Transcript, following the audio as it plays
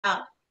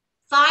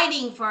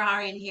fighting for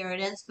our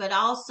inheritance, but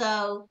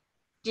also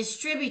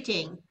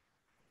distributing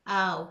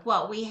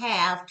what we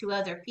have to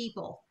other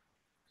people.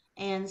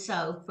 And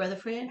so, Brother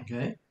Fred?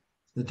 Okay.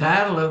 The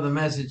title of the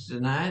message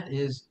tonight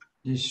is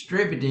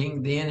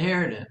Distributing the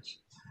Inheritance.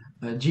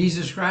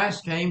 Jesus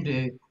Christ came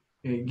to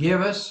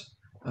give us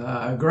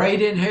a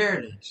great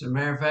inheritance. As a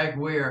matter of fact,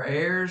 we are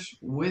heirs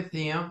with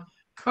him,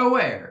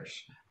 co-heirs.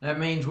 That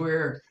means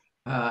we're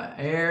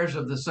heirs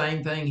of the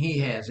same thing he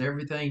has.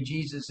 Everything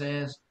Jesus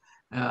has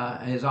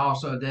is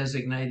also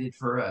designated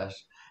for us.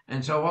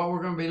 And so what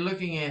we're going to be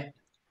looking at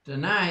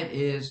tonight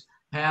is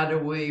how do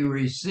we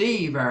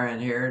receive our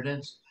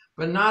inheritance?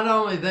 But not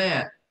only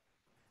that,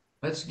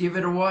 let's give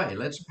it away.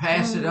 Let's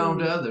pass it on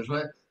to others.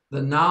 Let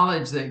the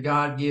knowledge that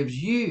God gives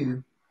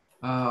you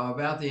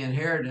about the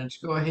inheritance,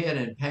 go ahead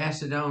and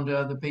pass it on to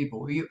other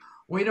people.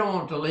 We don't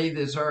want to leave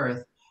this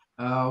earth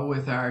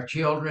with our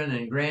children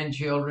and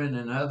grandchildren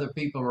and other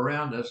people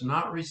around us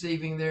not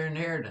receiving their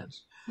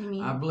inheritance.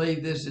 I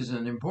believe this is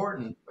an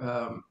important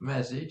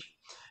message.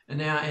 And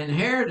now,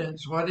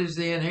 inheritance, what is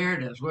the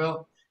inheritance?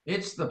 Well,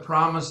 it's the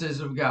promises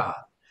of God,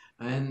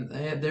 and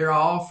they're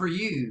all for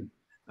you.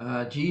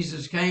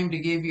 Jesus came to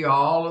give you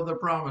all of the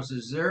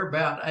promises. There are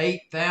about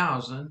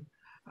 8,000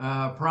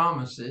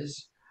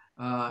 promises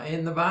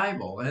in the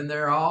Bible, and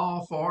they're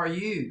all for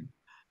you.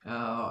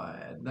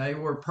 They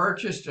were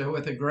purchased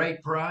with a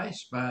great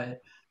price by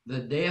the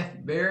death,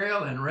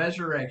 burial, and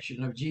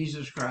resurrection of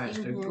Jesus Christ.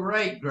 A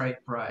great,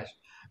 great price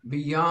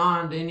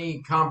beyond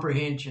any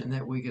comprehension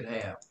that we could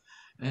have.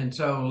 And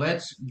so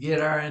let's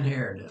get our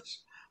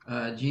inheritance.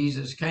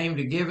 Jesus came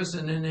to give us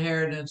an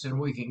inheritance, and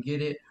we can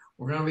get it.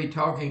 We're going to be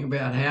talking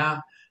about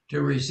how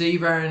to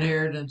receive our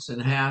inheritance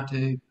and how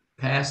to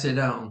pass it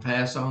on,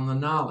 pass on the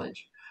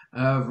knowledge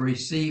of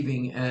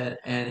receiving an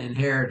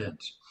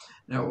inheritance.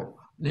 Now,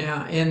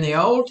 in the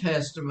Old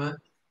Testament,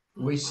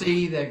 we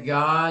see that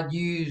God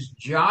used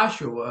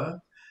Joshua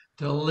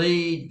to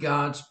lead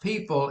God's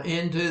people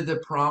into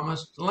the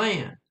promised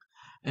land.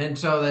 And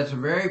so that's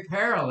very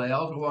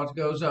parallel to what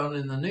goes on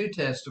in the New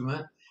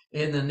Testament.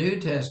 In the New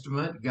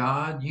Testament,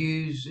 God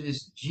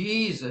uses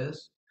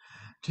Jesus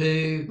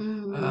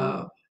to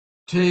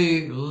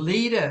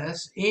lead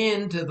us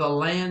into the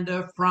land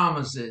of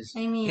promises,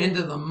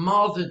 into the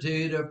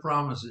multitude of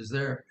promises.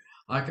 There,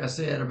 like I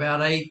said,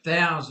 about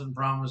 8,000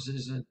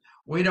 promises, and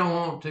we don't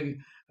want to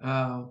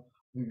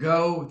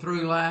go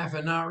through life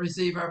and not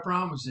receive our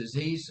promises.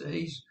 He's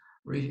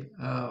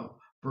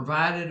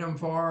provided them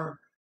for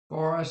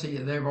us.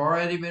 They've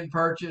already been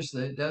purchased.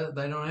 They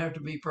don't have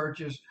to be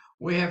purchased.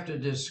 We have to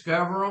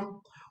discover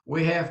them.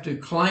 We have to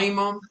claim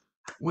them.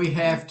 We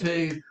have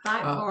to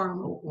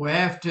we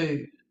have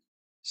to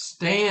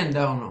stand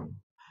on them,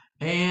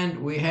 and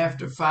we have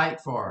to fight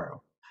for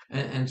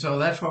them. And so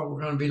that's what we're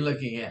going to be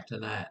looking at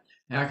tonight.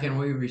 How can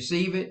we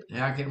receive it?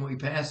 How can we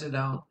pass it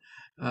on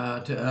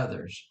to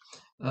others?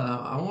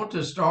 I want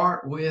to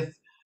start with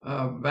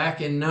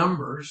back in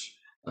Numbers,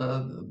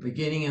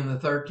 beginning in the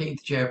 13th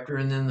chapter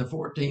and then the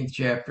 14th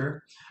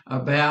chapter,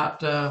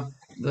 about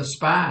the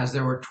spies.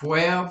 There were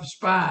 12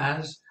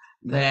 spies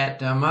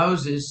that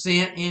Moses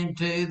sent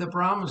into the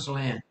promised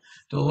land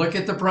to look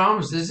at the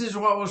promise. This is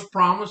what was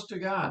promised to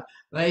God.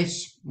 They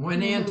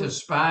went in to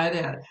spy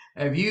it out.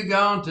 Have you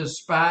gone to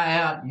spy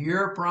out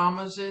your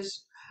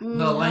promises? The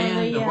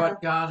land of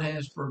what God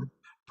has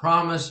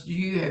promised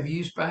you, have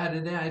you spied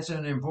it out? It's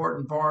an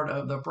important part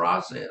of the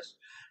process,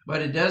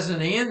 but it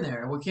doesn't end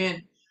there.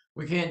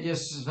 We can't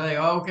just say,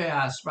 okay,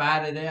 I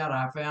spied it out.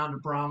 I found a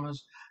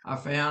promise. I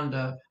found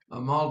a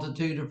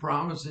multitude of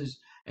promises,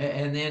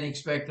 and then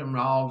expect them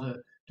all to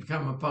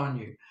come upon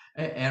you.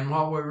 And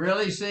what we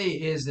really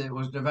see is that it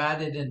was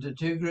divided into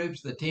two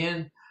groups: the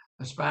 10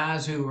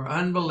 spies who were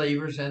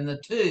unbelievers and the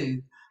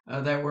two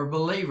that were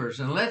believers.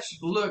 And let's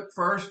look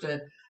first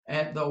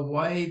at the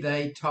way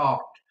they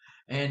talked.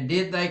 And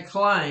did they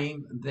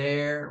claim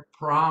their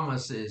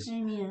promises?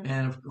 Amen.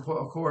 And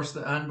of course,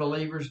 the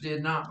unbelievers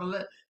did not.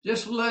 But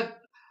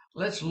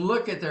let's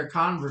look at their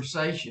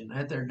conversation,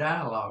 at their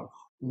dialogue,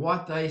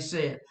 what they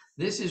said.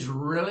 This is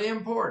really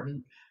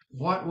important,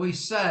 what we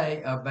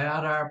say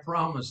about our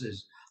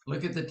promises.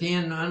 Look at the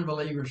 10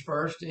 unbelievers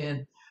first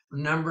in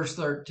Numbers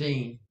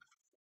 13.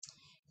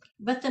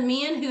 But the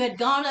men who had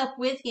gone up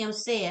with him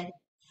said,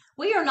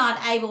 "We are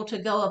not able to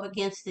go up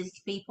against these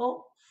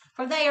people,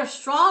 for they are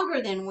stronger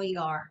than we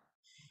are."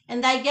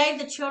 And they gave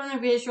the children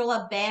of Israel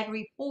a bad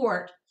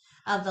report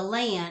of the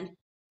land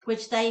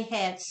which they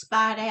had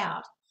spied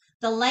out.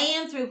 The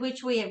land through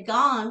which we have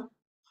gone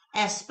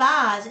as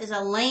spies is a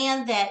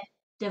land that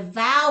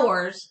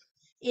devours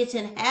its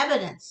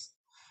inhabitants.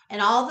 And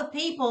all the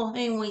people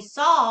whom we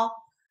saw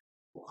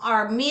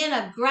are men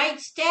of great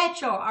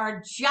stature,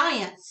 are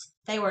giants.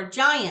 They were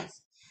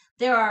giants.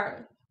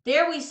 There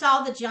we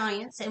saw the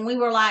giants, and we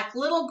were like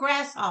little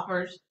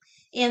grasshoppers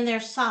in their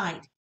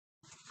sight.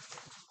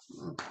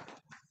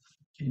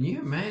 Can you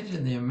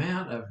imagine the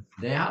amount of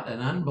doubt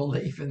and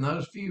unbelief in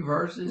those few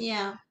verses?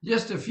 Yeah.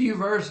 Just a few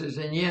verses,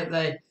 and yet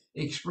they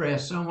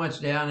express so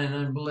much doubt and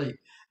unbelief.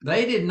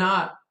 They did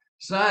not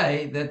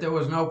say that there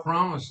was no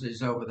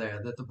promises over there,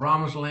 that the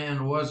promised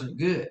land wasn't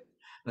good.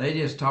 They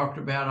just talked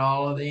about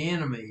all of the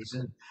enemies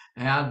and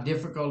how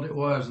difficult it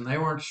was, and they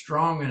weren't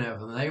strong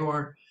enough, and they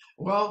weren't.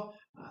 Well,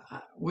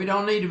 we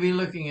don't need to be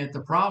looking at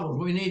the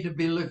problems. We need to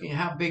be looking at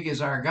how big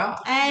is our God.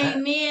 That's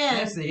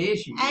Amen. the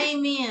issue. It's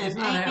Amen.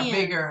 not how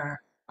big Amen. are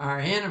our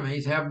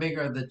enemies, how big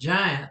are the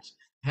giants,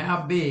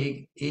 how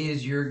big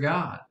is your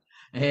God?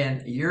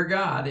 And your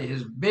God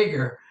is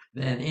bigger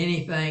than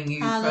anything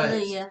you face.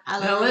 Hallelujah.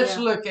 Now let's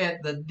Hallelujah. look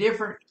at the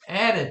different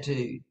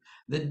attitude,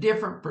 the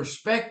different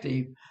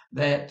perspective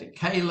that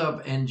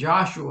Caleb and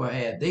Joshua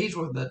had. These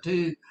were the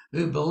two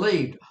who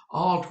believed.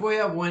 All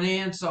 12 went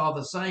in, saw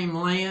the same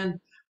land,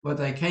 but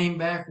they came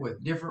back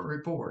with different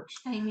reports.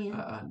 Amen.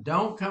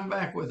 Don't come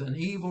back with an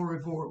evil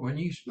report when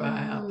you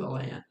spy out the Mm-hmm.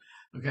 land.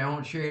 Okay, I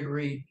want Sherry to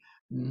read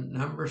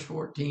Numbers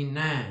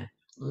 14:9.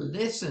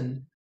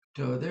 Listen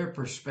to their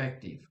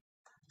perspective.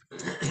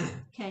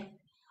 Okay.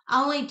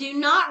 Only do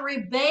not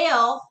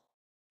rebel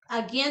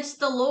against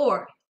the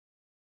Lord,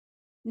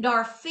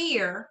 nor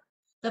fear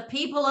the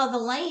people of the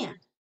land,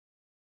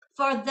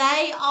 for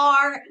they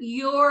are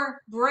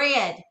your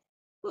bread.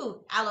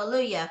 Ooh,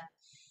 hallelujah.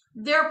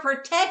 Their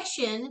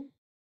protection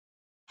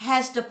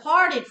has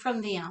departed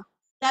from them.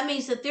 That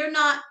means that they're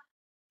not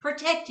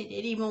protected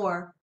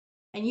anymore.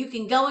 And you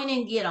can go in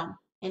and get them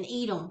and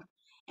eat them.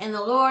 And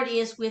the Lord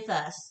is with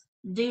us.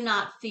 Do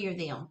not fear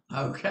them.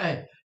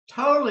 Okay,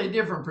 totally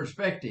different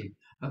perspective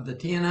of the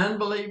 10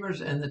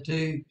 unbelievers and the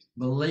 2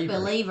 believers.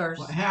 Believers.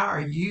 Well, how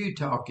are you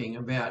talking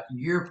about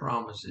your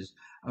promises,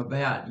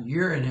 about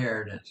your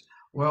inheritance?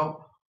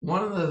 Well,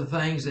 one of the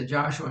things that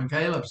Joshua and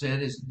Caleb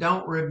said is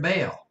don't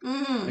rebel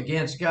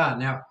against God.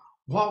 Now,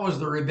 what was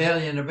the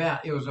rebellion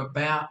about? It was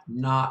about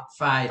not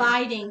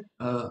fighting.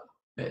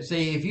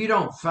 See, if you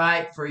don't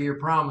fight for your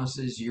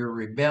promises, you're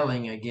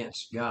rebelling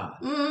against God.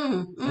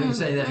 Let me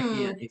say that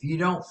again. If you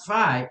don't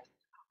fight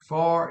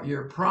for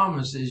your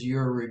promises,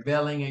 you're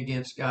rebelling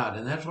against God.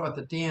 And that's what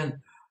the 10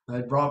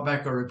 had brought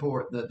back a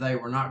report that they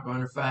were not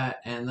going to fight,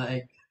 and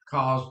they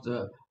caused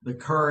the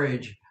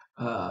courage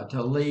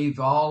to leave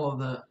all of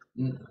the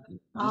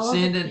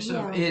descendants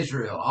of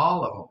Israel,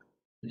 all of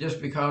them,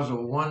 just because of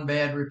one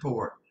bad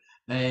report.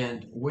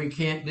 And we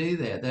can't do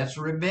that. That's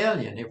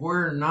rebellion if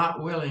we're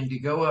not willing to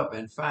go up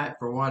and fight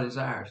for what is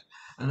ours.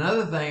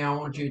 Another thing I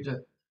want you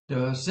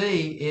to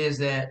see is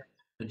that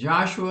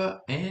Joshua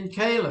and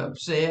Caleb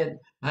said,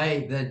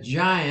 hey, the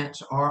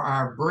giants are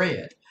our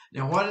bread.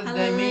 Now, what did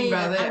they mean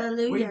by that?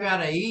 Hallelujah. We've got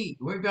to eat.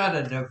 We've got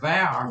to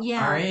devour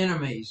our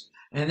enemies.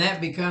 And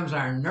that becomes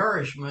our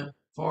nourishment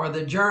for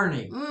the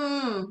journey.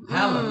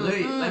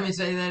 Hallelujah. Let me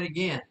say that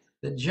again.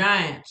 The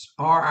giants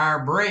are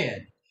our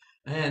bread.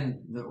 And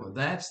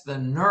that's the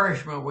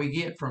nourishment we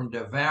get from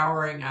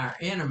devouring our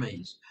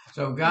enemies.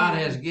 So God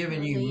has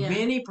given you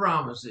many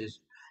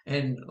promises.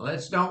 And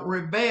let's don't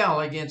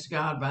rebel against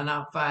God by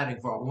not fighting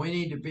for them. We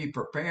need to be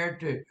prepared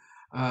to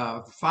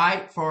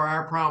fight for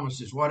our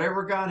promises.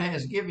 Whatever God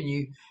has given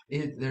you,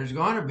 there's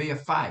going to be a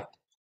fight.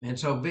 And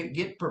so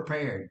get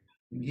prepared.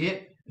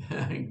 Get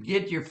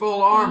get your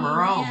full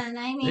armor on.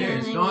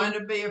 There's going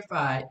to be a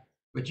fight,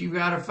 but you've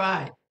got to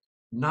fight.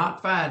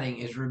 Not fighting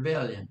is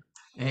rebellion.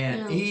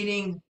 And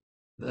eating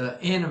the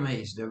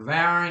enemies,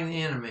 devouring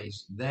the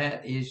enemies,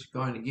 that is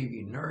going to give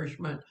you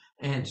nourishment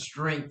and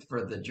strength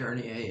for the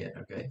journey ahead.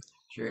 Okay,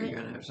 Sherry, you're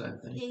gonna have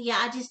something. Yeah,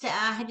 I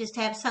just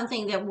have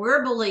something that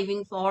we're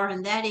believing for,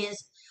 and that is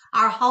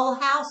our whole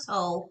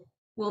household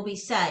will be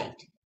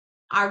saved.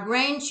 Our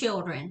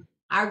grandchildren,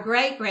 our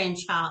great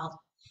grandchild,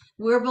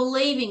 we're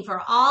believing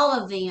for all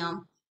of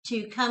them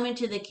to come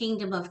into the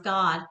kingdom of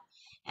God,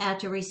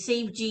 to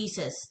receive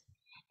Jesus,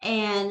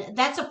 and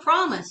that's a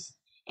promise.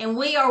 And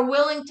we are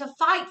willing to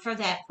fight for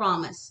that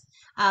promise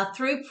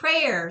through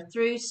prayer,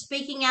 through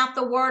speaking out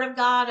the word of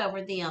God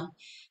over them.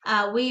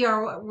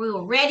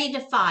 We're ready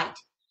to fight,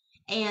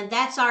 and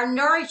that's our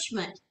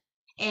nourishment.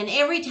 And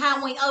every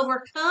time we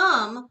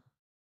overcome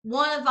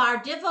one of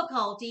our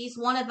difficulties,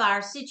 one of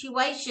our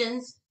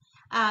situations,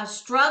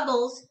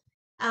 struggles,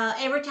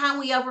 every time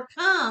we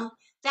overcome,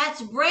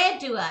 that's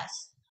bread to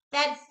us.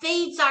 That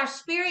feeds our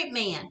spirit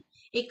man.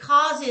 It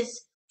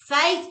causes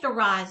faith to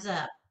rise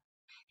up.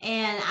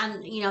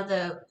 And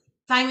the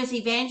famous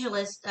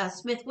evangelist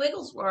Smith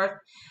Wigglesworth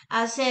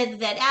said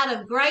that out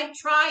of great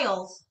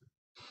trials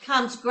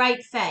comes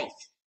great faith.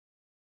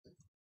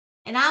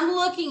 And I'm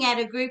looking at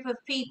a group of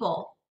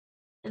people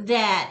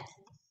that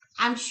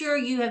I'm sure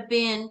you have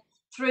been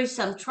through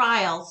some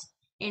trials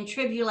and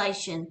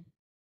tribulation.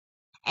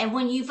 And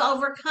when you've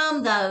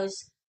overcome those,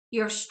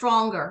 you're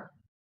stronger.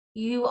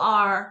 You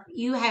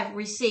have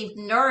received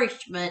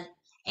nourishment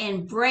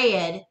and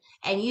bread,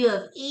 and you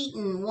have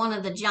eaten one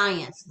of the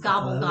giants.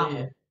 Gobble,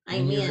 gobble.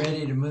 Amen. And you're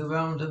ready to move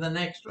on to the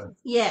next one.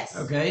 Yes.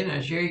 Okay,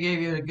 now Sherry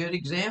gave you a good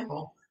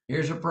example.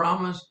 Here's a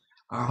promise.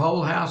 Our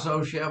whole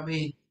household shall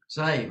be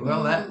saved.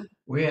 Well, that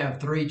we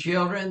have 3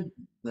 children.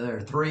 There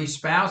are 3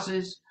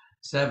 spouses,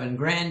 7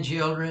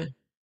 grandchildren,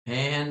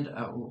 and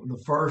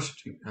the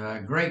first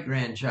great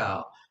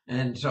grandchild.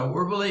 And so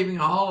we're believing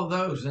all of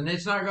those. And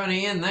it's not going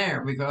to end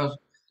there because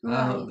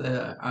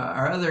Right.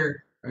 Our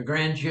other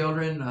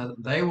grandchildren,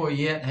 they will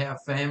yet have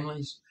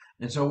families,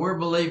 and so we're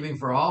believing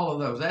for all of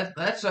those.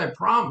 That's a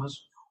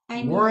promise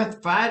Amen.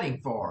 worth fighting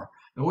for.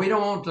 And we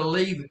don't want to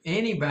leave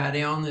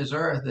anybody on this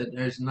earth that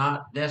is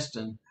not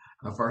destined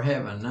for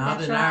heaven. Not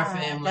That's in our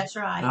right. family, That's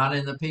right. not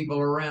in the people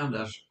around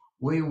us.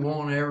 We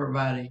want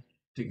everybody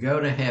to go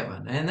to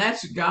heaven, and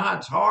that's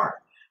God's heart.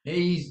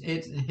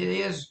 It's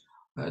His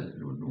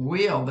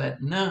will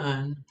that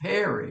none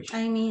perish.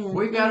 Amen.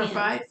 We've got to Amen.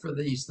 fight for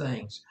these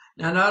things.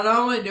 Now, not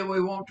only do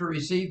we want to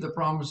receive the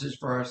promises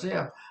for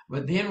ourselves,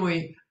 but then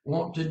we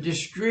want to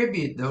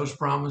distribute those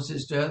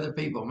promises to other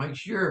people. Make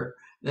sure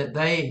that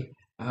they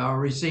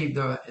receive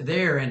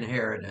their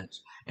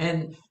inheritance.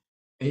 And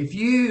if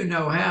you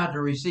know how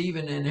to receive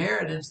an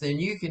inheritance, then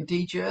you can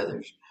teach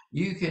others.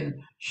 You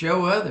can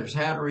show others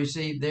how to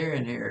receive their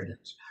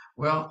inheritance.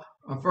 Well,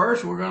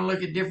 first, we're going to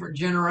look at different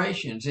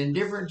generations. In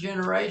different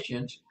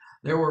generations,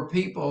 there were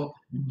people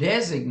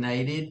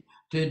designated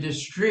to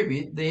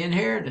distribute the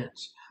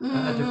inheritance,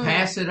 to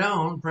pass it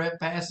on,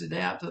 pass it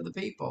out to the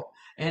people.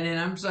 And then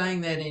I'm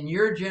saying that in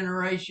your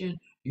generation,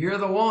 you're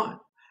the one.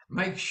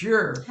 Make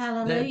sure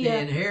that the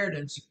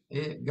inheritance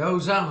it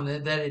goes on,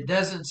 that it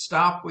doesn't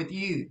stop with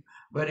you,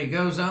 but it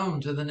goes on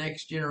to the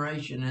next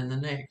generation and the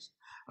next.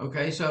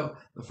 Okay, so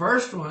the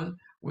first one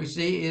we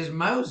see is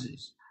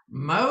Moses.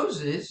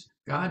 Moses,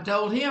 God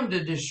told him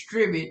to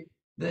distribute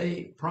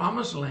the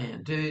promised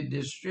land, to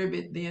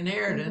distribute the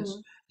inheritance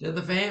to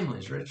the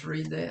families. Let's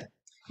read that.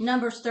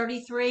 Numbers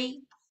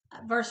 33,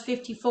 verse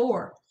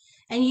 54.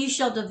 And you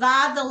shall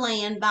divide the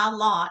land by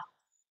lot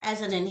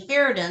as an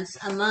inheritance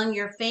among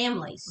your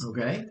families.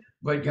 Okay,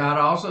 but God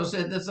also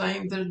said the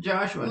same to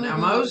Joshua. Now,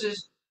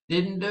 Moses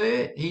didn't do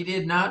it. He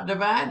did not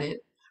divide it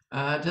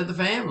to the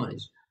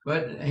families.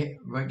 But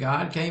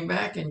God came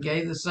back and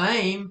gave the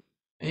same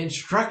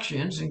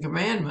instructions and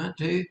commandment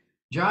to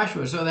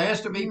Joshua. So there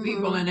has to be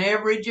people in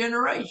every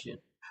generation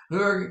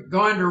who are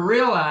going to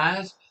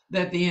realize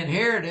that the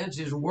inheritance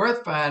is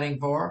worth fighting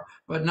for,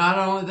 but not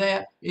only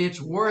that, it's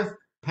worth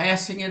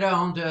passing it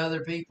on to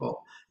other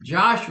people.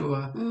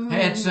 Joshua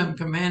had some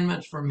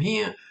commandments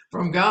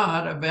from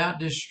God about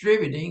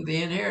distributing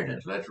the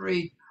inheritance. Let's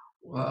read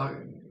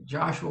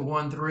Joshua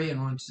 1:3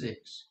 and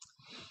 1:6.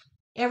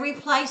 Every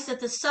place that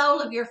the sole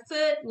of your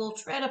foot will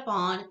tread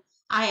upon,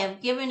 I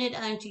have given it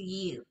unto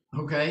you.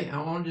 Okay,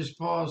 I want to just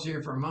pause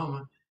here for a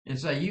moment and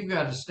say you've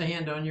got to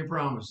stand on your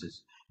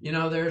promises. You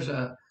know, there's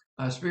a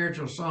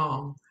spiritual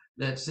song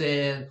that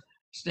said,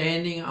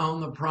 standing on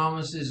the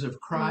promises of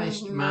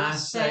Christ, my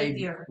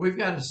Savior. We've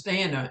got to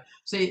stand on it.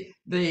 See,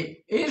 the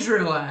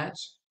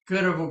Israelites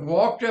could have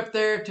walked up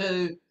there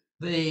to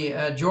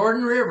the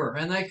Jordan River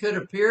and they could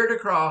have peered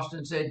across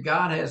and said,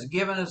 God has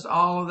given us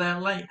all of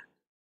that land.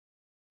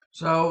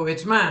 So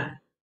it's mine,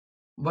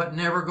 but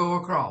never go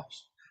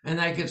across. And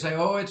they could say,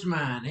 oh, it's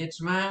mine,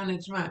 it's mine,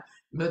 it's mine.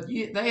 But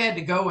they had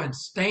to go and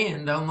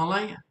stand on the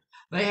land.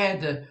 They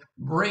had to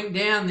bring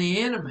down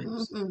the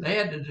enemies. They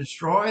had to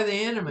destroy the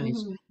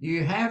enemies.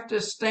 You have to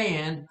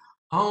stand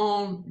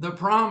on the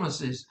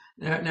promises.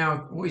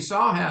 Now, we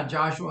saw how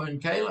Joshua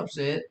and Caleb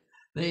said.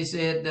 They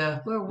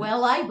said, we're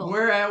well able.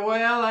 We're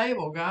well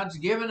able. God's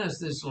given us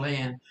this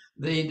land.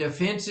 The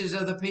defenses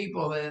of the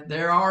people,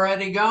 they're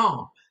already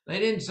gone. They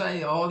didn't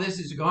say, oh, this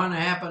is going to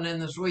happen in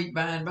the sweet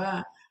by and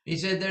by. He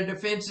said their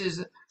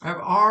defenses have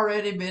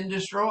already been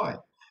destroyed.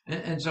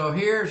 And so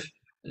here's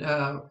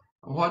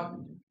what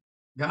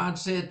God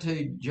said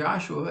to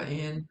Joshua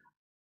in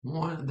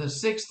the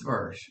 6th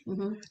verse.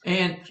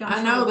 And Joshua,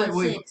 I know that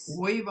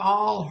we've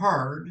all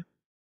heard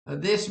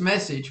this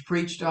message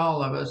preached to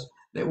all of us,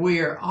 that we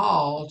are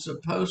all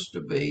supposed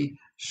to be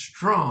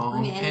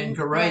strong and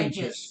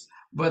courageous.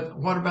 But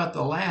what about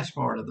the last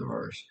part of the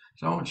verse?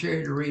 So I want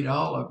Sherry to read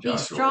all of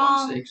Joshua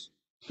 1:6.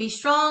 Be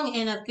strong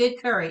and of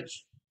good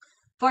courage.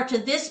 For to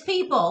this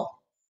people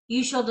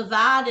you shall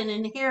divide an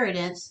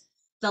inheritance,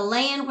 the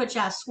land which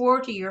I swore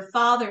to your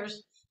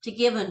fathers to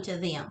give unto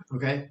them.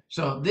 Okay,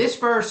 so this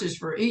verse is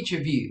for each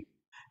of you.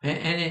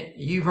 And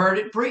you've heard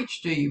it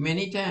preached to you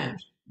many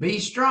times. Be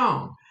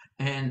strong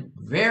and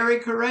very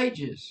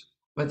courageous.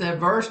 But that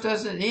verse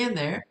doesn't end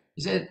there.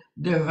 It said,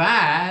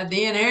 divide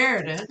the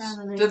inheritance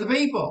to the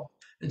people.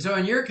 And so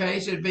in your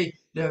case, it'd be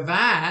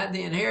divide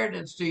the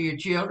inheritance to your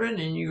children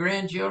and your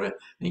grandchildren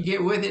and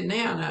get with it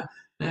now.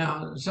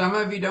 Now, some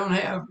of you don't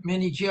have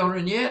many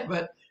children yet,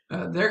 but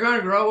they're going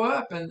to grow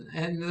up and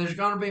there's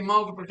going to be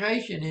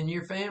multiplication in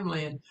your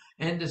family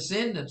and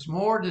descendants,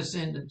 more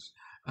descendants.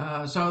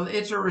 So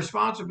it's a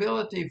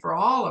responsibility for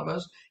all of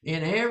us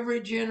in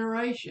every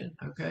generation.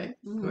 Okay,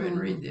 go ahead and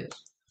read this.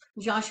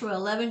 Joshua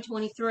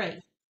 11:23.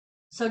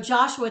 So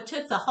Joshua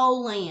took the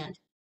whole land,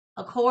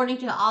 according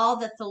to all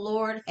that the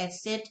Lord had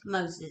said to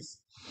Moses.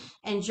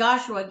 And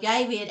Joshua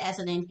gave it as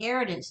an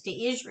inheritance to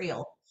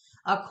Israel,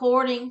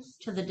 according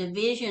to the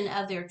division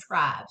of their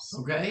tribes.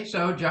 Okay,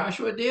 so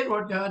Joshua did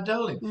what God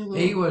told him.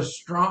 He was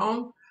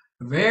strong,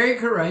 very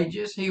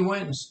courageous. He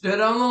went and stood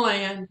on the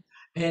land,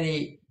 and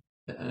he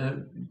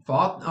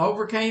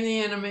overcame the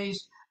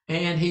enemies,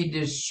 and he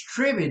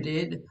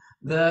distributed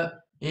the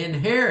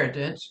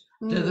inheritance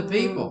to the Mm-hmm.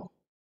 people.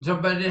 So,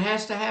 but it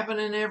has to happen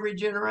in every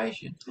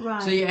generation.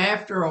 Right. See,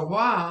 after a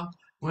while,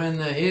 when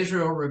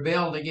Israel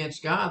rebelled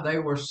against God, they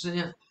were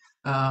sent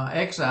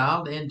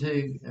exiled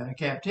into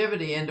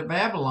captivity into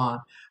Babylon.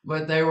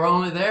 But they were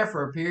only there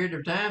for a period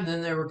of time.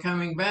 Then they were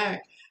coming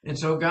back, and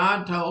so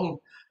God told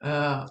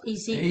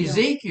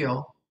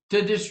Ezekiel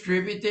to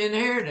distribute the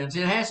inheritance.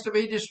 It has to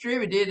be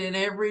distributed in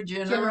every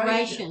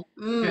generation.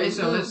 Okay,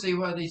 so let's see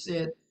what he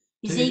said.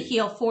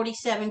 Ezekiel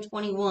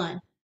 47:21.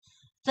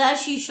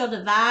 Thus you shall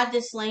divide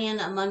this land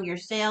among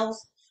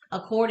yourselves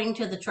according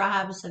to the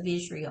tribes of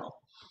Israel.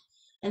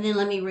 And then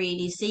let me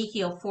read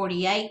Ezekiel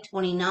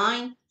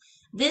 48:29.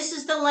 This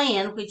is the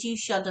land which you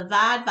shall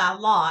divide by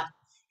lot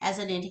as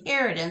an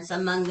inheritance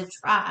among the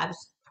tribes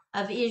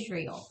of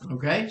Israel.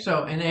 Okay,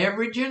 so in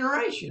every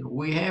generation,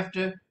 we have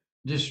to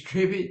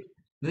distribute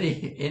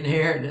the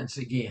inheritance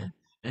again.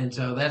 And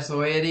so that's the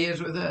way it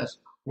is with us.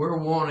 We're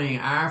wanting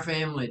our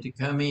family to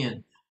come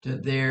in to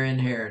their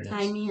inheritance.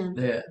 Amen.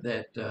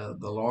 That the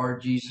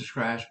Lord Jesus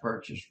Christ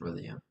purchased for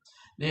them.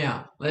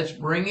 Now, let's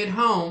bring it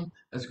home.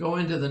 Let's go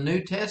into the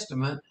New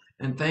Testament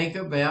and think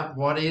about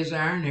what is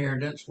our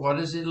inheritance, what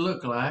does it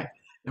look like,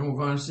 and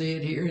we're going to see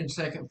it here in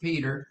 2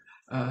 Peter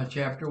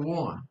chapter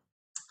 1.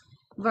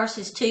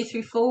 Verses 2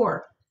 through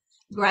 4.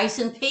 Grace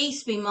and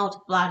peace be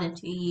multiplied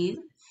unto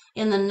you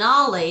in the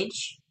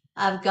knowledge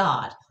of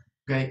God.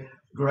 Okay,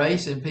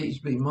 grace and peace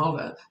be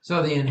multiplied.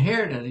 So the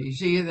inheritance, you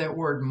see that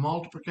word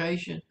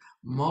multiplication,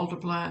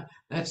 multiply,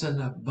 that's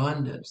an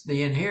abundance.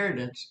 The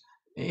inheritance,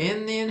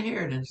 in the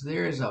inheritance,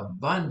 there is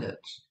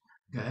abundance.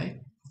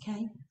 Okay?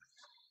 Okay.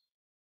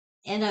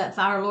 And of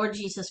our Lord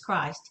Jesus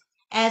Christ,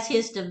 as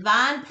his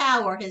divine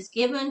power has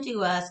given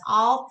to us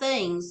all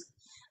things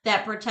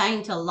that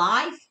pertain to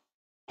life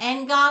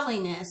and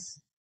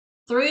godliness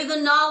through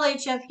the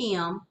knowledge of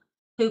him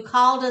who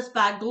called us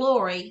by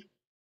glory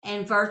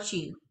and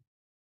virtue.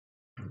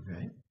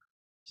 Okay.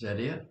 Is that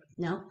it?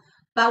 No.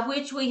 By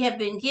which we have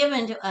been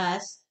given to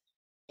us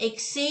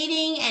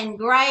exceeding and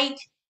great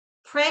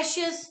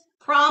precious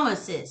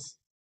promises,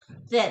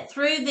 that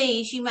through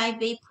these you may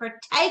be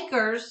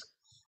partakers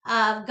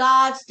of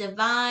God's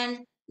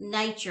divine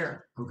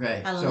nature.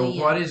 Okay. Hallelujah.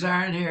 So what is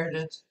our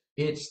inheritance?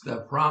 It's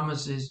the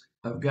promises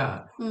of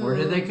God. Where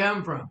did they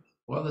come from?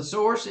 Well, the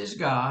source is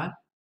God.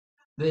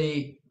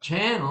 The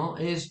channel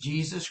is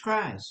Jesus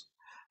Christ.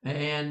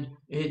 And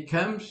it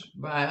comes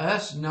by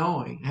us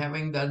knowing,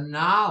 having the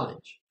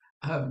knowledge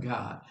of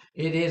God.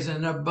 It is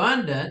an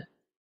abundant.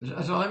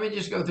 So let me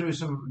just go through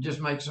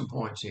just make some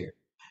points here.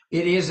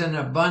 It is an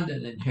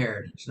abundant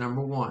inheritance,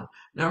 number one.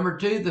 Number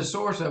two, the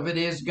source of it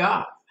is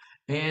God.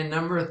 And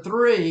number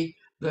three,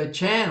 the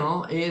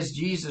channel is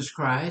Jesus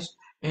Christ,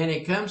 and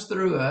it comes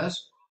through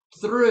us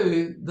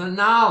through the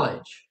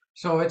knowledge.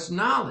 So it's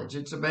knowledge.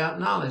 It's about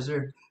knowledge.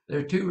 There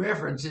are two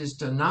references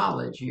to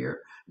knowledge here.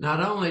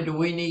 Not only do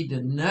we need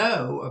to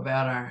know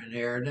about our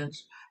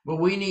inheritance, but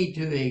we need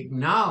to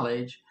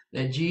acknowledge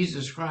that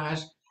Jesus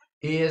Christ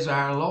is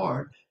our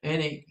Lord.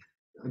 And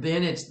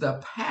then it's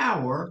the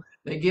power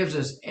that gives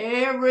us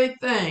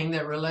everything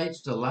that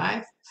relates to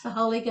life. It's the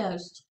Holy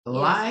Ghost.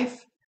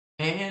 Life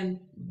and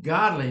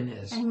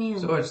godliness. Amen.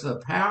 So it's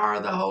the power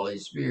of the Holy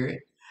Spirit,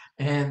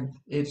 and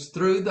it's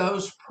through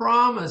those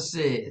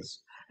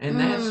promises. And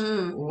that's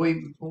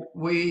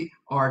we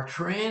are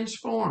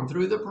transformed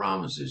through the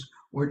promises.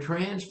 We're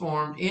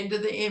transformed into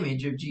the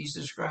image of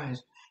Jesus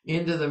Christ,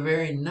 into the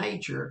very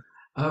nature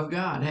of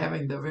God,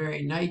 having the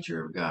very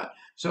nature of God.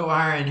 So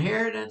our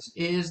inheritance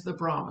is the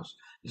promise.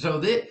 So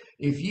that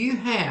if you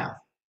have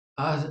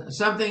a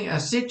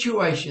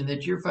situation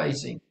that you're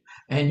facing,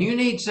 and you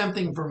need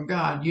something from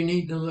God, you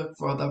need to look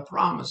for the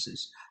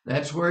promises.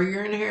 That's where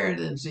your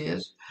inheritance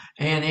is.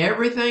 And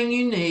everything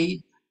you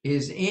need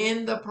is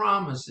in the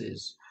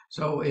promises.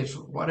 So it's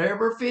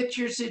whatever fits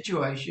your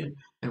situation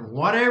and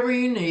whatever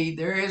you need,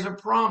 there is a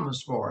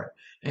promise for it.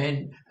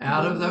 And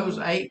out of those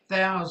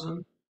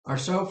 8,000 or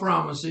so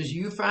promises,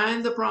 you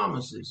find the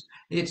promises.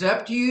 It's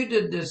up to you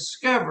to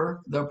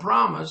discover the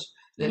promise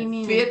that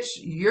fits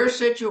your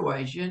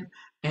situation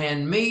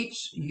and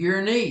meets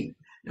your need.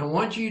 And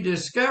once you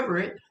discover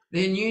it,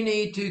 then you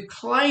need to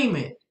claim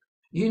it.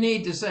 You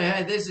need to say,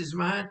 hey, this is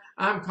mine.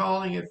 I'm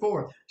calling it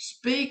forth.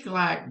 Speak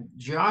like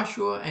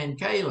Joshua and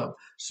Caleb.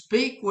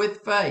 Speak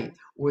with faith,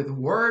 with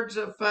words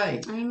of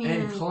faith. Amen.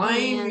 And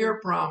claim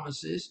your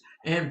promises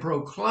and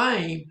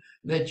proclaim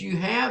that you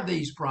have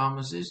these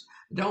promises.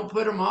 Don't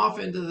put them off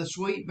into the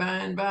sweet by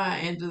and by,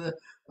 into the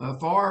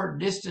far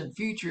distant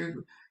future,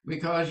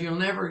 because you'll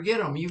never get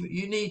them. You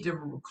need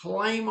to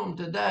claim them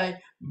today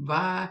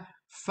by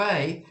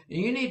faith.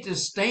 And you need to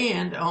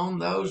stand on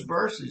those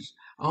verses,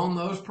 on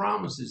those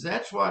promises.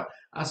 That's what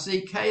I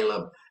see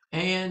Caleb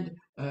and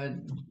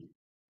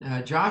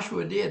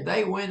Joshua did.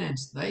 They went and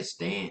they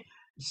stand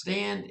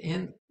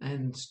in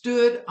and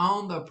stood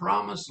on the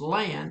promised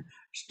land,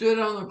 stood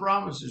on the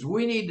promises.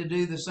 We need to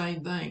do the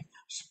same thing.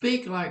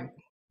 Speak like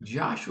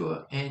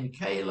Joshua and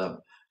Caleb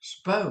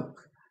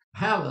spoke.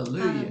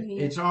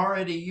 Hallelujah. It's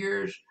already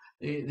yours.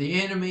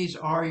 The enemies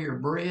are your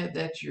bread.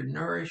 That's your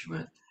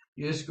nourishment.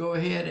 just go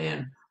ahead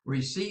and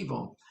receive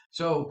them.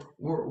 So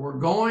we're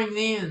going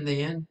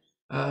then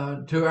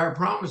to our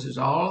promises.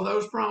 All of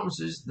those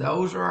promises,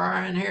 those are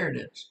our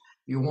inheritance.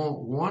 You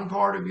want one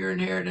part of your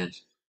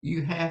inheritance,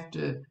 you have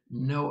to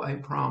know a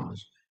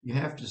promise. You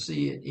have to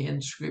see it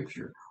in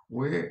Scripture.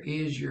 Where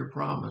is your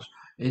promise?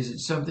 Is it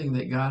something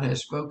that God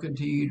has spoken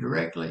to you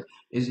directly?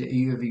 Have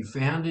you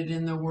found it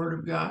in the Word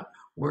of God?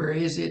 Where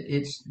is it?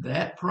 It's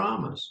that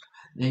promise.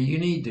 Now you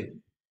need to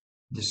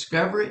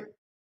discover it,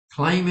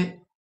 claim it,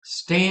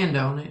 stand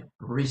on it,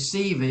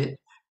 receive it,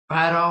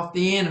 fight off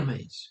the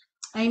enemies.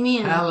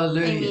 Amen.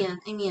 Hallelujah.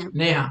 Amen. Amen.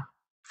 Now,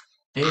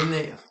 in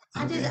the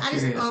I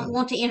just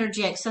want to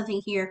interject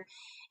something here,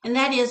 and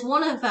that is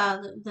one of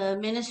the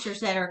ministers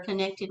that are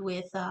connected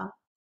with the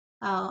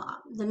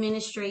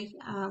ministry.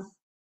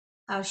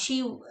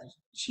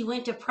 She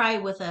went to pray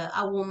with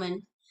a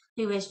woman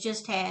who has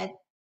just had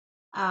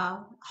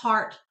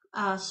heart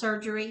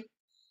surgery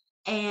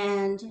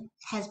and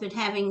has been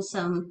having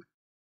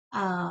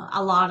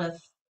a lot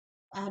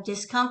of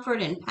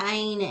discomfort and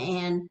pain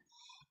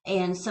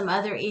and some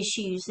other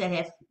issues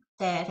that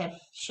have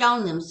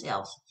shown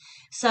themselves.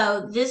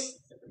 So this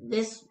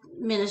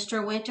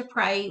minister went to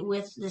pray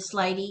with this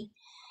lady,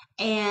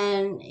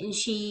 and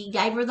she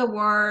gave her the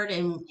word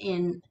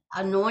and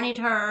anointed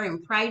her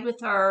and prayed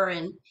with her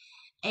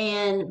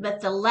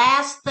but the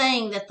last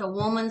thing that the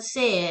woman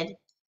said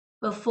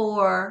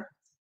before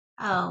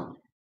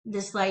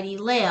this lady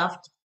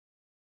left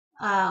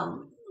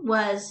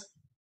was,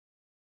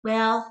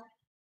 "Well,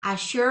 I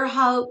sure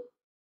hope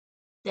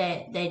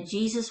that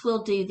Jesus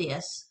will do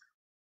this."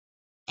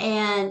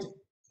 And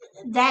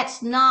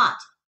that's not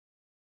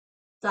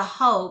the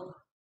hope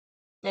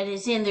that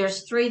is in.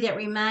 There's three that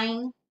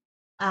remain: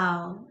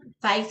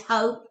 faith,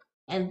 hope,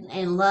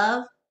 and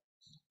love.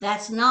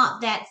 That's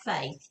not that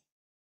faith.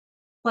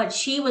 What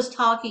she was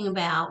talking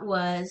about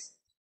was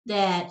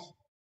that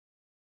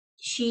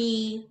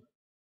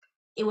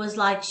it was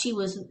like she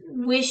was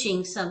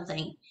wishing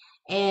something,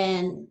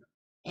 and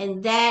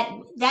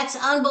that's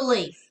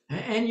unbelief.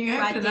 And you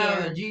have to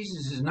know that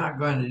Jesus is not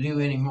going to do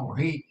any more.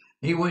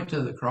 He went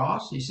to the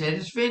cross. He said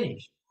it's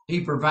finished.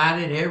 He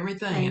provided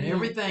everything, and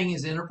everything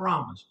is in a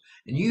promise.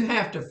 And you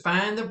have to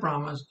find the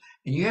promise,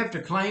 and you have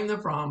to claim the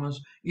promise.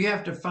 You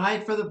have to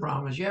fight for the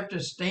promise. You have to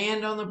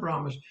stand on the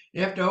promise.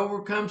 You have to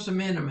overcome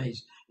some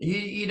enemies.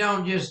 You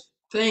don't just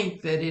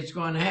think that it's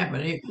going to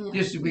happen.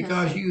 Just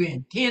because you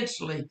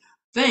intensely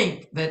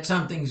think that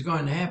something's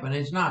going to happen.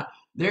 It's not.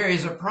 There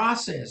is a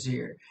process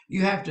here.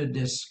 You have to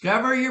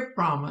discover your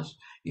promise.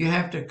 You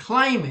have to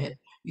claim it.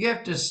 You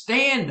have to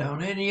stand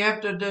on it, and you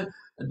have to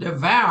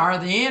devour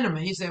the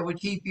enemies that would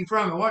keep you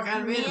from it. What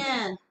kind of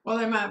enemies? Well,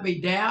 they might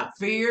be doubt,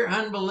 fear,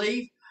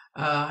 unbelief,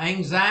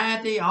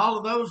 anxiety. All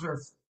of those are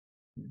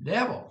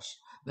devils.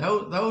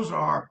 Those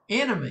are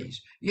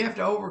enemies. You have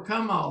to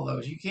overcome all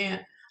those. You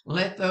can't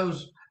let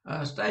those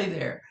stay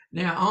there.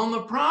 Now, on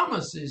the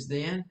promises,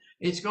 then,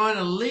 it's going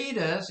to lead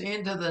us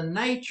into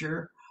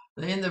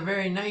in the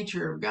very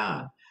nature of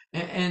God.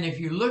 And if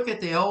you look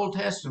at the Old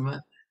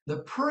Testament,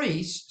 the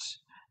priests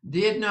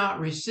did not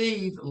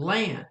receive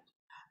land.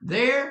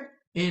 Their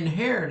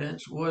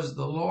inheritance was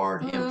the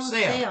Lord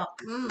Himself.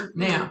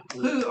 Now,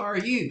 who are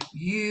you?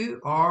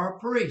 You are a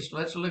priest.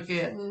 Let's look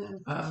at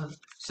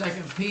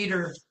 2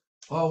 Peter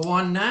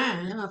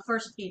 1:9.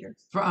 First Peter.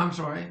 I'm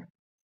sorry.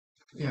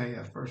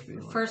 Yeah, First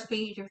Peter. First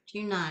Peter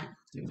 2:9.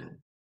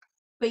 2:9.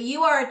 But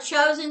you are a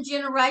chosen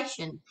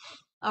generation,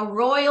 a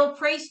royal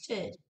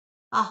priesthood,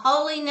 a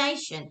holy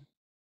nation,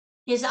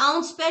 His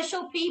own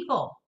special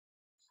people,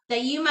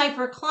 that you may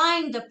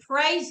proclaim the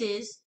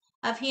praises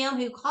of Him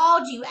who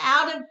called you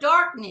out of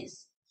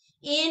darkness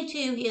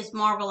into His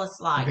marvelous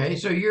light. Okay,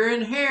 so your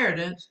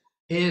inheritance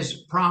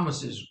is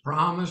promises.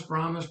 Promise,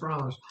 promise,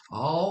 promise.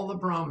 All the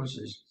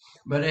promises.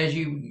 But as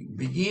you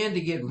begin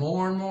to get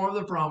more and more of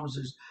the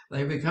promises,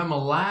 they become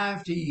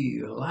alive to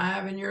you,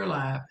 alive in your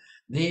life.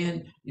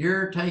 Then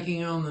you're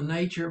taking on the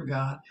nature of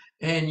God,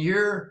 and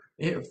your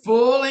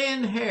full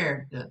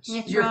inheritance,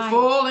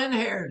 full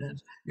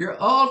inheritance, your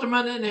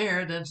ultimate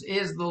inheritance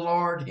is the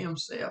Lord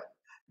Himself,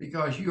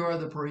 because you are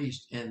the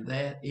priest, and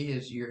that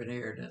is your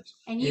inheritance.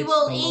 And you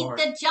will eat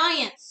the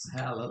giants.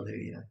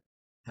 Hallelujah.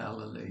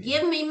 Hallelujah.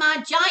 Give me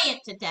my giant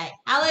today.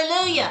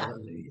 Hallelujah.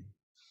 Hallelujah.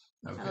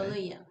 Okay.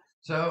 Hallelujah.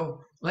 So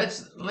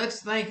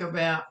let's think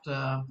about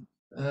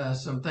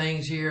some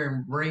things here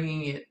and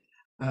bringing it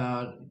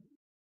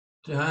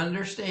to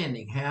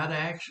understanding how to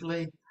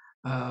actually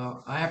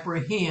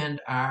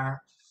apprehend our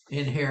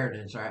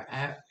inheritance.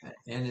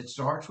 And it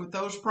starts with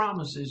those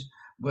promises,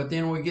 but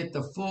then we get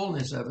the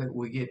fullness of it.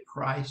 We get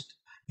Christ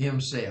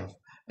Himself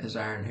as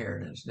our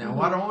inheritance. Now,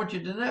 what I want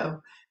you to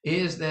know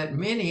is that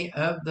many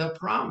of the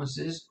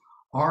promises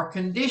are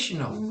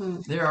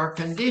conditional. There are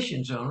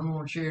conditions on them. I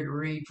want you to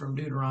read from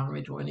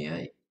Deuteronomy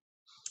 28.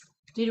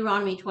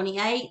 Deuteronomy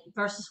 28,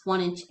 verses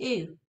 1 and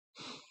 2.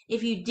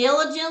 If you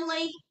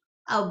diligently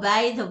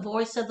obey the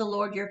voice of the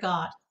Lord your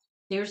God,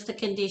 there's the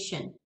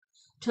condition.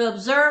 To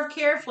observe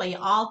carefully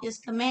all His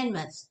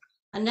commandments,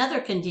 another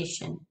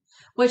condition,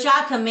 which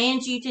I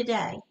command you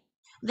today,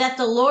 that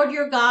the Lord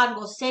your God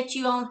will set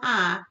you on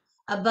high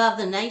above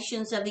the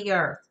nations of the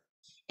earth.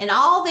 And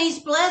all these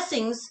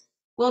blessings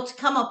will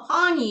come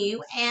upon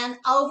you and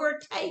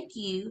overtake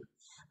you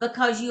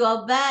because you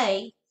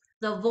obey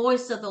the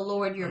voice of the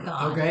Lord your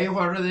God. Okay,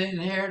 what are the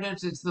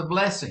inheritance? It's the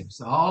blessings,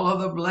 all of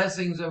the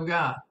blessings of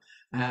God.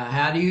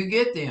 How do you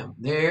get them?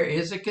 There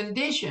is a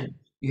condition.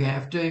 You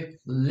have to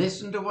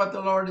listen to what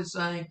the Lord is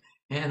saying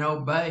and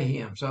obey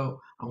Him. So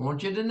I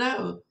want you to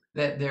know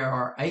that there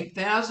are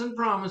 8,000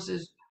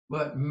 promises,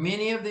 but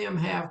many of them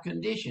have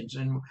conditions.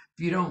 And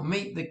if you don't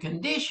meet the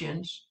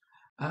conditions,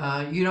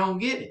 you don't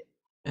get it.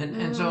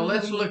 And so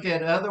let's look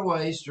at other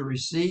ways to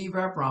receive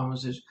our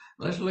promises.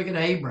 Let's look at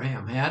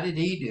Abraham. How did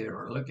he do it?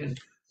 Or look at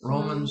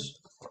Romans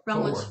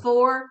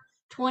 4,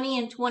 20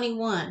 and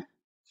 21.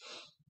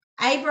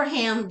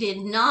 Abraham did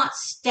not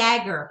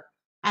stagger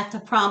at the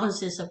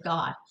promises of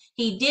God.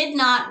 He did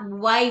not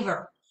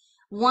waver.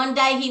 One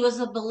day he was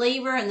a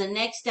believer and the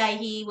next day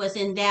he was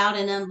in doubt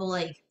and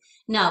unbelief.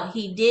 No,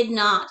 he did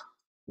not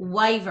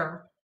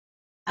waver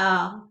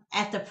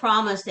at the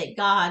promise that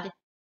God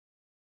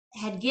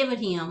had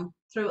given him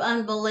through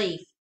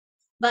unbelief.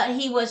 But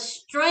he was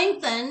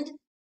strengthened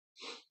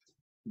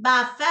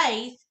by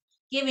faith,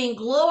 giving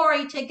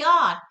glory to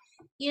God.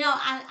 You know,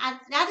 I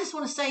just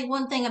want to say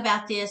one thing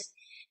about this.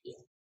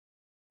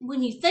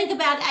 When you think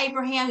about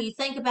Abraham, you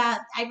think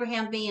about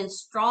Abraham being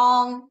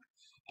strong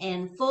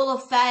and full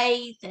of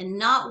faith and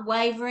not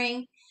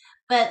wavering.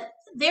 But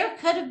there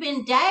could have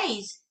been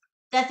days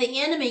that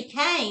the enemy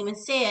came and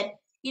said,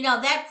 you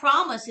know, that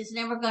promise is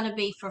never going to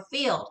be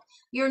fulfilled.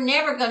 You're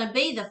never going to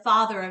be the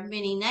father of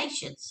many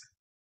nations.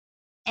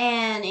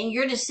 And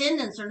your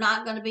descendants are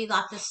not going to be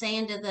like the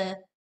sand of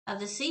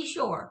the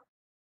seashore.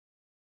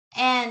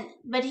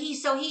 But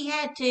he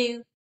had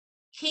to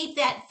keep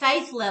that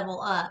faith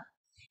level up.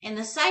 And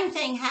the same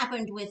thing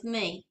happened with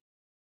me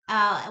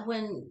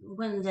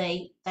when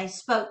they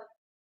spoke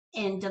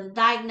and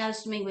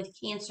diagnosed me with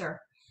cancer,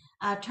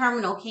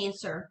 terminal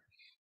cancer.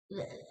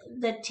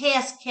 The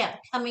test kept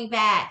coming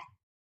back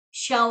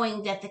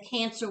showing that the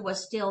cancer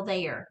was still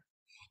there.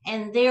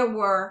 And there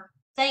were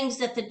things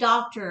that the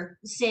doctor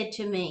said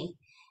to me,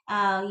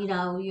 you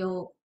know,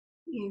 you're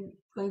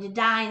going to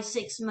die in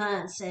 6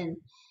 months. And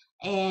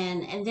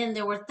then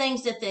there were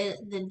things that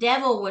the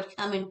devil would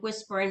come and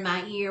whisper in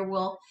my ear.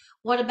 Well,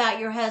 what about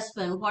your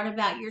husband? What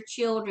about your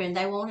children?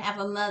 They won't have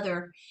a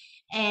mother.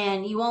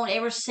 And you won't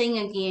ever sing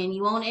again.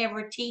 You won't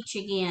ever teach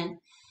again.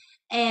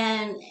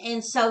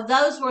 And so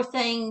those were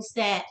things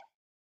that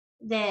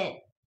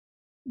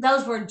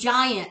those were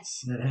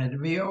giants that had to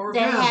be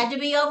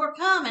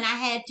overcome. And I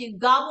had to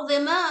gobble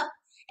them up.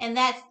 And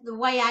that's the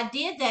way I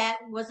did that.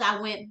 Was I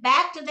went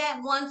back to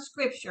that one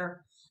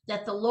scripture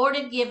that the Lord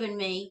had given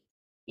me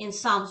in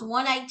Psalms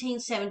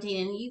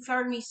 118:17. And you've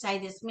heard me say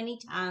this many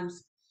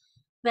times,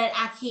 but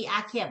I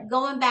kept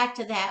going back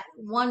to that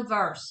one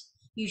verse.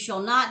 You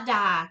shall not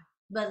die,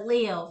 but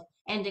live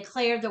and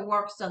declare the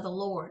works of the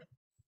Lord.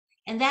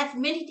 And that's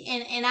many,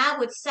 and I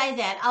would say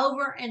that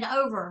over and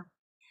over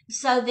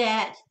so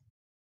that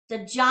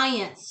the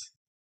giants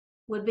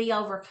would be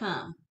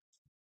overcome.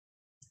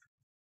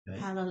 Okay.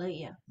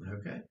 Hallelujah.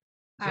 Okay.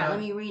 All right, let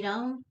me read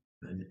on.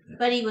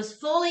 But he was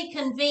fully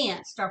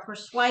convinced or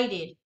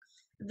persuaded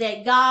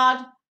that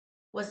God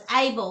was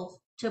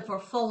able to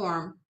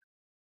perform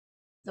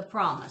the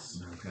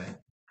promise. Okay.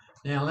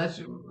 Now let's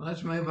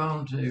move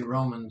on to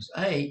Romans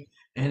 8,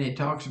 and it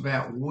talks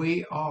about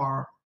we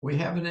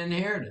have an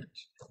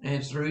inheritance, and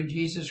it's through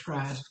Jesus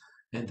Christ,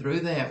 and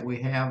through that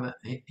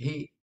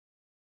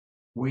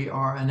we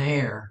are an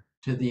heir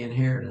to the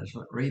inheritance.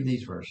 Read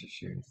these verses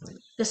here,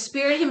 please. The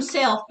Spirit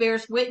Himself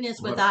bears witness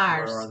with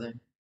ours. Where are they?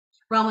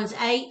 Romans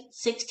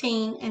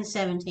 8:16 and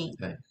 17.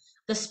 Okay.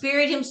 The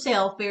Spirit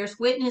Himself bears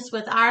witness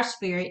with our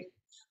spirit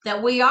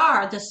that we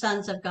are the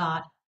sons of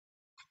God.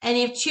 And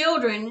if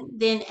children,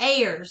 then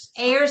heirs,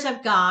 heirs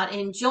of God,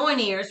 and joint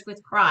heirs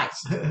with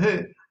Christ.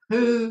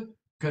 Who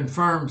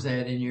confirms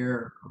that in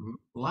your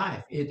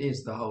life? It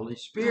is the Holy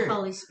Spirit. The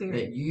Holy Spirit.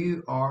 That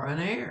you are an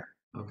heir.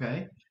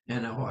 Okay.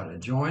 And a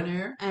joint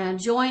heir? And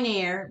a joint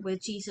heir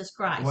with Jesus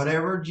Christ.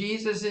 Whatever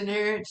Jesus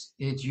inherits,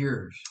 it's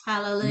yours.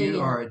 Hallelujah.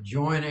 You are a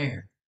joint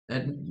heir.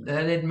 That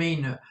didn't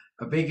mean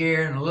a big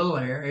heir and a little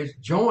heir. It's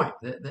joint.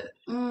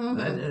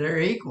 They're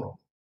equal.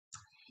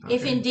 Okay.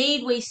 If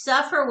indeed we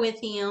suffer with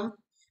Him,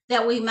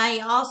 that we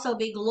may also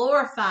be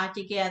glorified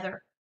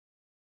together.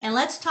 And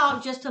let's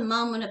talk just a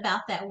moment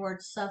about that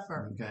word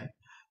suffer. Okay.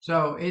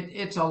 So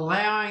it's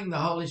allowing the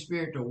Holy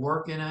Spirit to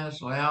work in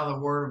us, allow the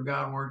Word of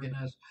God work in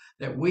us,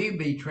 that we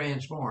be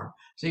transformed.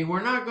 See,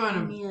 we're not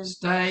going to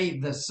stay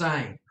the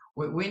same.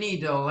 We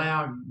need to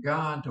allow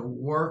God to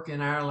work in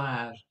our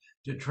lives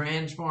to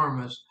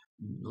transform us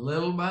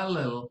little by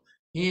little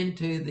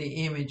into the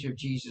image of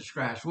Jesus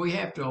Christ. We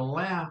have to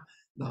allow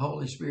the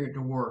Holy Spirit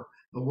to work,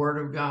 the Word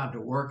of God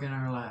to work in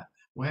our life.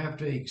 We have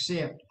to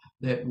accept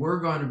that we're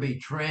going to be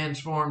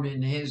transformed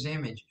in His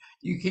image.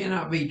 You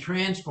cannot be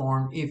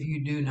transformed if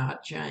you do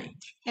not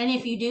change. And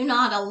if you do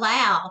not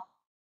allow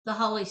the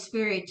Holy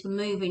Spirit to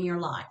move in your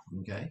life.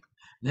 Okay.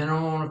 Then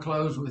I want to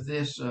close with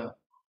this.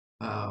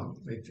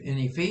 In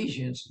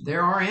Ephesians,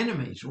 there are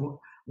enemies.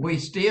 We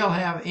still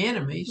have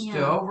enemies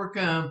to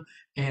overcome,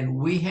 and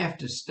we have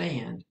to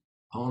stand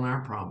on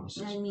our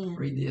promises. Amen.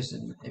 Read this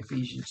in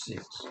Ephesians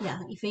 6. Yeah,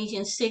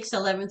 Ephesians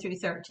 6:11 through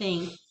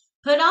 13.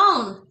 Put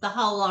on the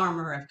whole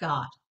armor of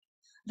God,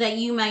 that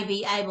you may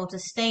be able to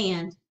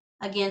stand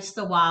against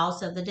the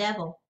wiles of the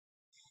devil.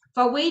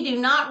 For we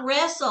do not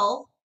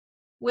wrestle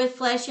with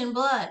flesh and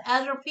blood.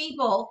 Other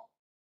people,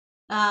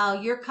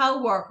 your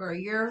co-worker,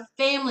 your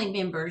family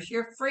members,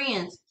 your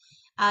friends,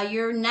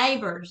 your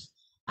neighbors,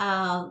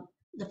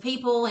 the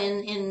people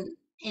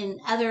in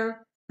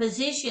other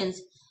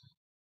positions,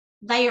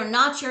 they are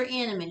not your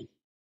enemy.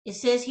 It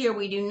says here,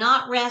 we do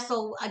not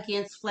wrestle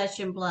against flesh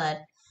and blood,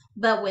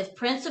 but with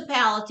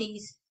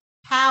principalities,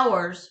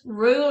 powers,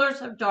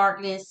 rulers of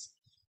darkness,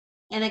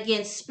 and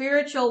against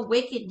spiritual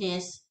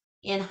wickedness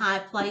in high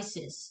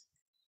places.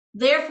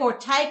 Therefore,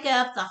 take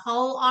up the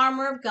whole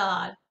armor of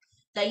God,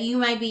 that you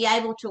may be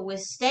able to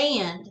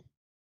withstand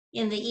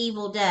in the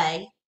evil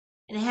day,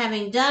 and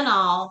having done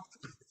all,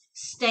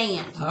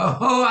 stand.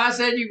 Oh, I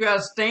said you got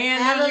to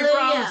stand on your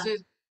Hallelujah.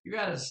 promises. You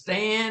got to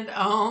stand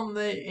on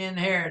the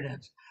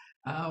inheritance.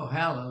 Oh,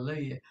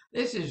 hallelujah!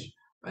 This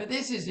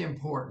is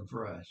important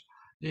for us.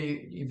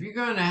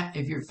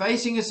 If you're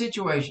facing a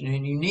situation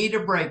and you need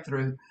a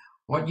breakthrough,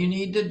 what you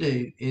need to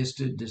do is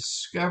to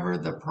discover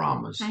the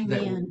promise that will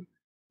Amen.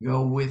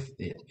 go with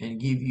it and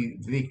give you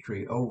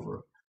victory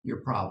over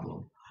your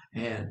problem.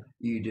 And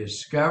you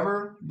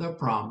discover the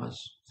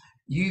promise,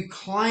 you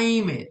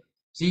claim it.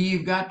 See,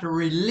 you've got to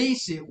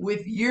release it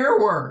with your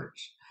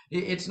words.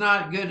 It's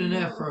not good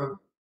enough for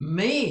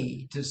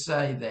me to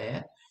say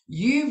that.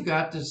 You've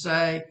got to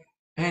say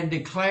and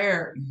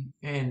declare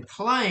and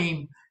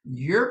claim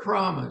your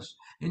promise.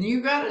 And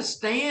you've got to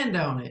stand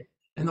on it.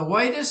 And the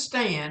way to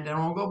stand, and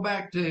I'll go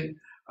back to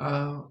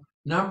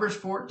Numbers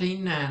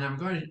 14:9. I'm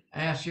going to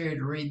ask you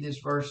to read this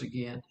verse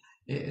again.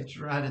 It's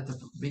right at the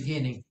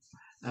beginning.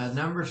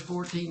 Numbers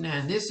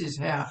 14:9. This is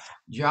how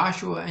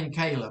Joshua and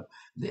Caleb,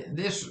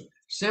 this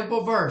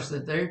simple verse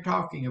that they're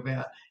talking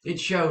about, it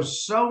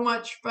shows so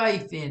much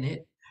faith in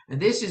it. And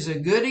this is a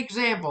good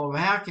example of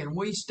how can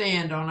we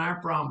stand on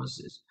our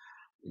promises.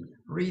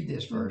 Read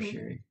this verse,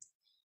 Sherry.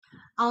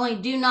 Only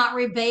do not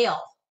rebel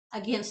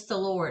against the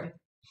Lord.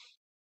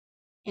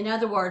 In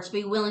other words,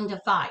 be willing to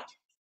fight,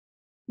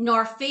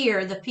 nor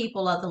fear the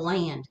people of the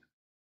land,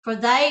 for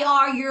they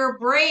are your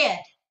bread.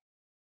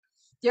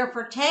 Their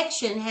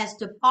protection has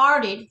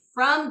departed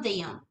from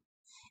them,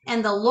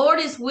 and the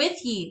Lord is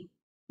with you.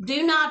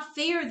 Do not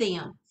fear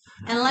them.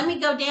 And let me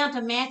go down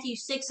to Matthew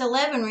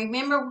 6:11.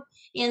 Remember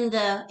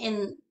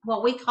in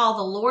what we call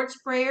the Lord's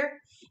Prayer,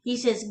 he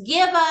says,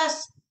 "Give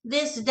us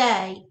this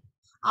day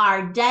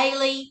our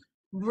daily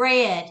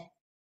bread."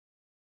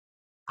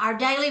 Our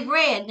daily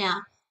bread. Now,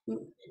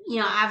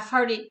 I've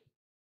heard it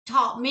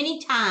taught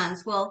many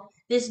times. Well,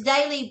 this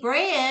daily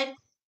bread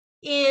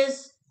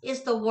is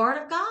the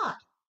word of God.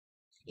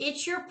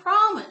 It's your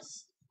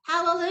promise.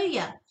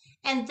 Hallelujah.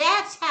 And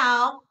that's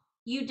how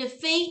you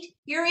defeat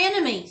your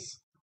enemies.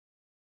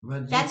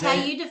 That's how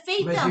you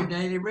defeat them. But your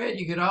daily bread,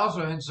 you could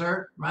also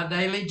insert my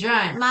daily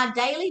giant. My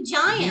daily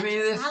giant. Give me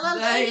this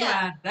day,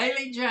 my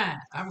daily giant.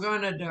 I'm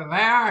going to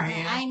devour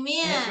him. Amen.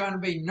 It's going to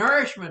be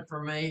nourishment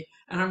for me,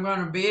 and I'm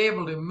going to be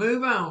able to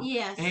move on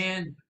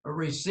and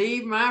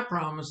receive my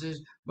promises.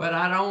 But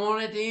I don't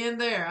want it to end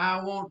there.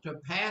 I want to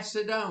pass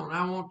it on.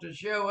 I want to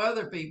show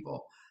other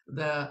people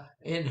the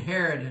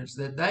inheritance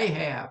that they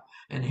have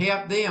and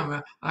help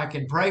them. I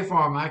can pray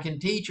for them. I can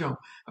teach them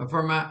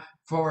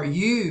for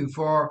you,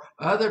 for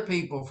other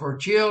people, for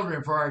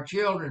children, for our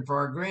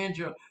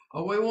grandchildren.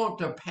 Oh, we want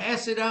to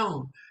pass it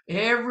on.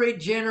 Every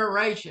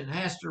generation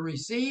has to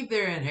receive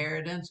their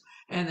inheritance,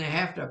 and they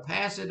have to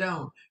pass it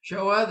on.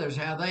 Show others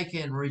how they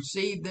can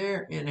receive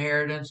their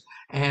inheritance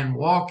and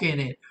walk in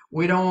it.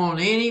 We don't want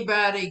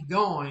anybody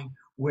going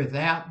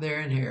without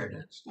their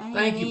inheritance. Amen.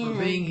 Thank you for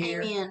being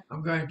here. Amen.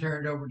 I'm going to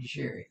turn it over to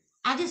Sherry.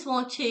 I just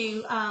want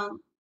to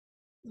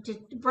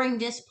bring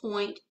this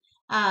point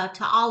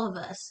to all of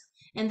us,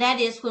 and that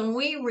is when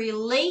we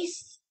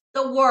release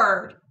the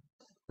word,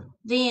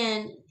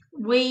 then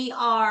we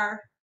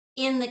are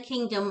in the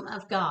kingdom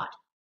of God.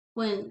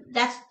 When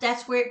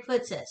that's where it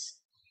puts us.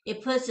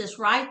 It puts us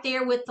right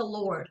there with the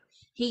Lord.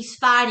 He's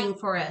fighting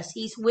for us.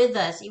 He's with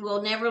us. He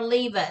will never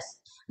leave us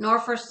nor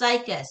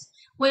forsake us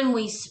when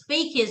we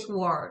speak his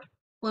word,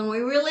 when we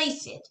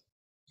release it.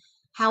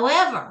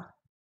 However,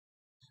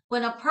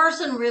 when a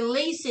person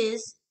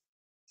releases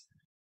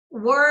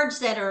words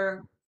that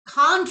are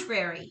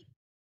contrary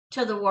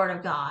to the word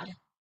of God,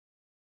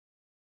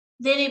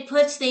 then it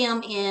puts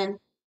them in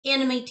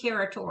enemy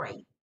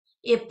territory.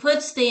 It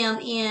puts them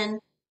in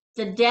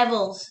the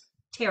devil's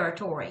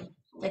territory,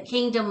 the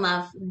kingdom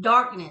of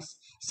darkness.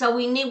 So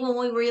when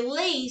we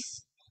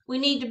release, we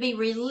need to be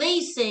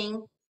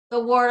releasing the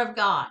word of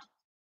God.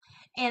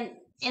 And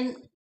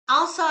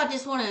also, I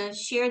just want to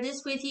share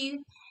this with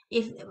you.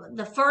 If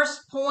the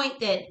first point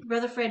that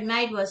Brother Fred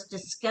made was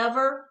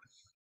discover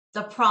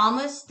the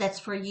promise that's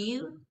for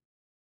you.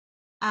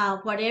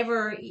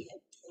 whatever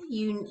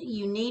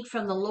you need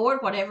from the Lord,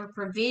 whatever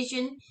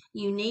provision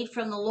you need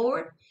from the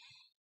Lord,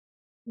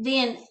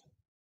 then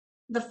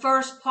the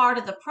first part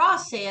of the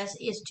process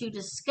is to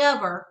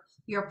discover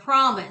your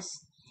promise.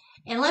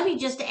 And let me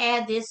just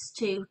add this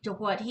to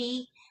what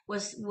he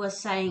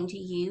was saying to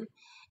you,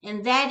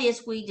 and that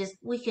is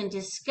we can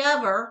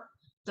discover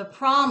the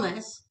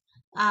promise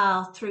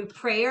through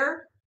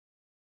prayer,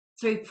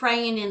 through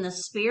praying in the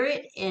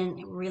Spirit and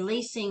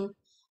releasing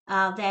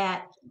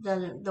that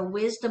the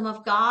wisdom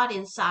of God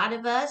inside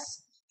of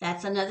us.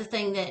 That's another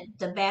thing that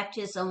the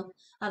baptism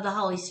of the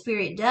Holy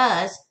Spirit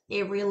does.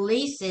 It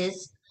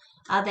releases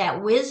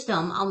that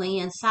wisdom on the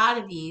inside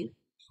of you,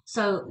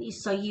 so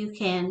you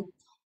can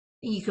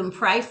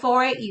pray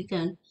for it. You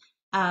can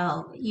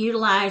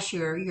utilize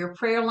your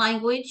prayer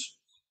language,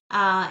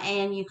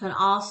 and you can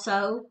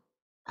also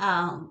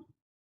um,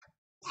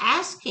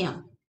 ask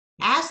Him,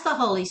 ask the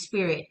Holy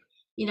Spirit.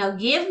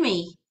 Give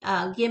me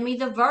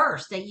the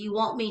verse that you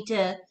want me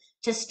to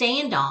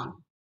stand on,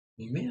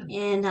 Amen.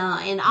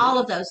 and all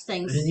of those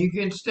things. And you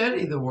can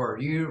study the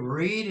Word. You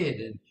read it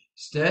and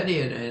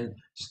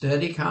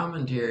study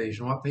commentaries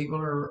and what people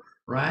are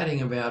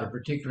writing about a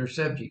particular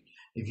subject.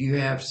 If you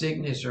have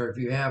sickness or if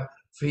you have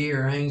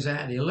fear or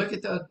anxiety, look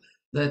at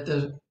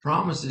the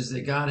promises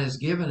that God has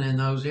given in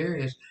those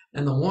areas,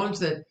 and the ones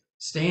that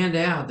stand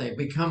out, they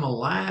become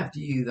alive to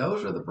you.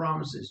 Those are the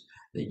promises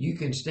that you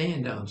can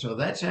stand on. So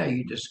that's how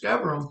you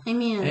discover them.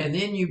 Amen. And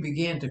then you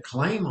begin to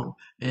claim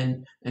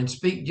them and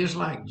speak just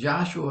like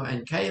Joshua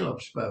and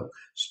Caleb spoke.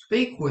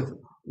 Speak with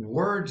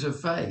words of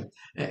faith.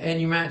 And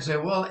you might say,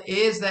 well,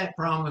 is that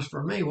promise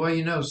for me? Well,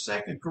 2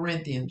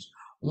 Corinthians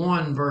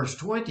 1 verse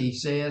 20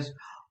 says,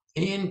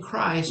 in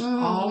Christ,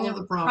 all of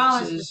the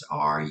promises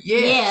are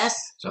yes. Yes.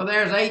 So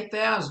there's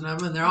 8,000 of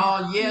them, and they're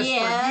all yes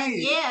for you.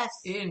 Yes.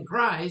 In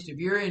Christ, if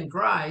you're in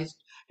Christ,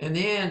 and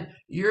then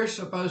you're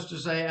supposed to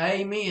say,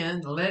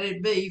 amen, let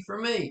it be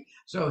for me.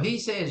 So he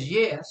says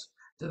yes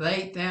to the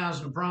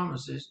 8,000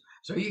 promises.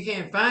 So you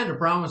can't find a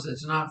promise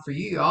that's not for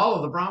you. All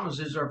of the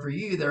promises are for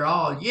you. They're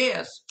all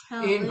yes.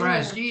 In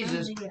Christ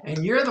Jesus. Hallelujah.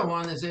 And you're the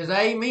one that says,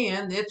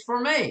 amen, it's for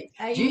me.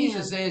 Amen.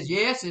 Jesus says,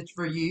 yes, it's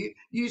for you.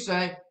 You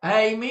say,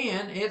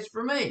 amen, it's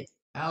for me.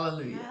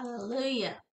 Hallelujah. Hallelujah.